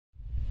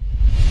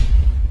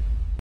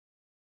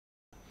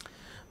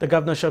The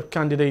governorship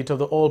candidate of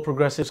the All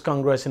Progressives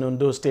Congress in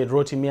Ondo State,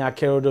 Rotimi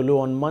Akeredolu,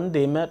 on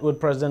Monday met with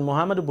President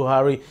Muhammadu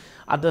Buhari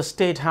at the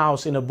State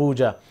House in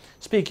Abuja.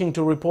 Speaking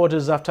to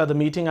reporters after the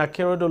meeting,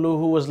 Akeredolu,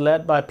 who was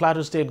led by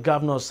Plateau State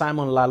Governor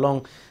Simon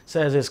Lalong,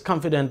 says he's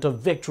confident of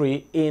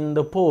victory in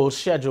the polls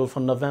scheduled for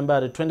November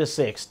the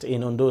 26th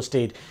in Ondo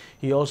State.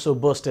 He also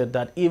boasted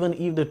that even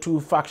if the two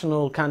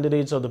factional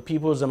candidates of the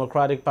People's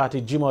Democratic Party,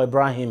 Jimoh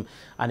Ibrahim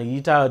and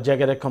Iyita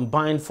Ojegede,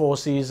 combined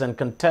forces and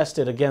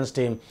contested against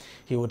him,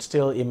 he would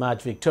still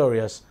emerge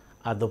victorious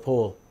at the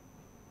poll.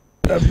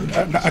 I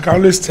can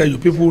always tell you,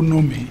 people who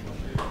know me,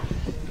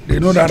 they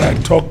know that I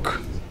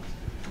talk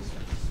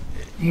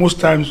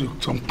most times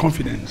with some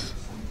confidence.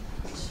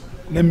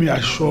 Let me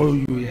assure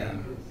you here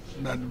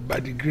that by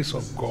the grace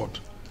of God,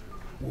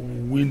 we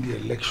will win the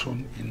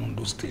election in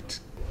Ondo State.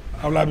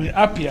 I will have been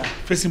happier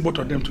facing both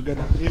of them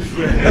together. If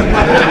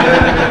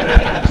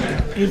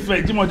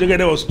Jimoh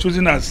Ojegede was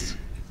chosen as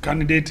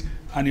candidate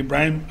and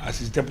Ibrahim as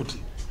his deputy,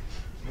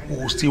 we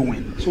will still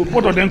win. So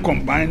both of them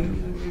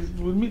combined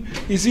with me.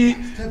 You see,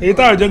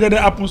 Iyita Ojegede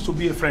happens to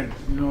be a friend,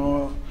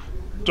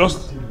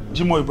 just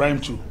Jimoh Ibrahim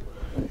too.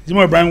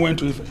 Jimoh Ibrahim went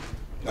to Ife.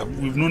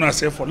 We've known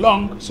ourselves for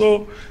long,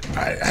 so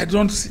I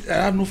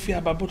have no fear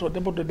about both of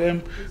them. Both of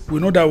them, we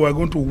know that we are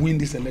going to win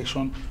this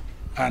election,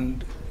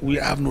 and we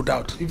have no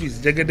doubt. If it's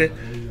Jegede,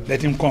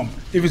 let him come.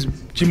 If it's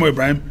Jimoh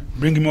Ibrahim,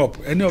 bring him up.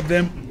 Any of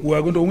them, we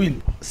are going to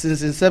win.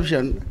 Since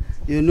inception,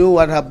 you knew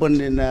what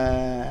happened in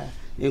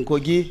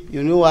Kogi,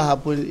 you knew what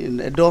happened in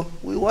Ondo.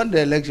 We won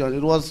the election.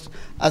 It was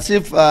as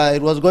if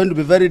it was going to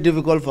be very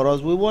difficult for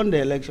us. We won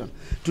the election.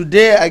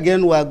 Today,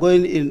 again, we are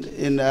going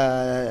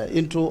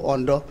into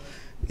Ondo.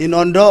 In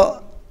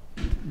Ondo,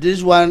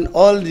 this one,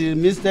 all the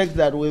mistakes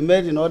that we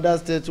made in other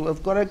states, we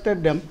have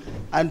corrected them,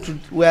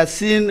 and we are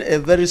seeing a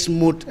very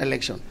smooth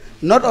election.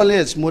 Not only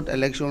a smooth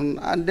election,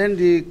 and then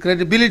the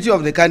credibility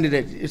of the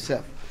candidate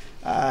itself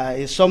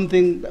is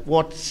something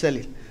worth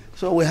selling.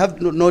 So we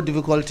have no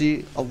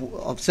difficulty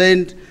of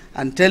saying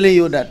and telling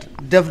you that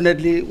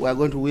definitely we are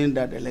going to win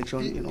that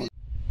election.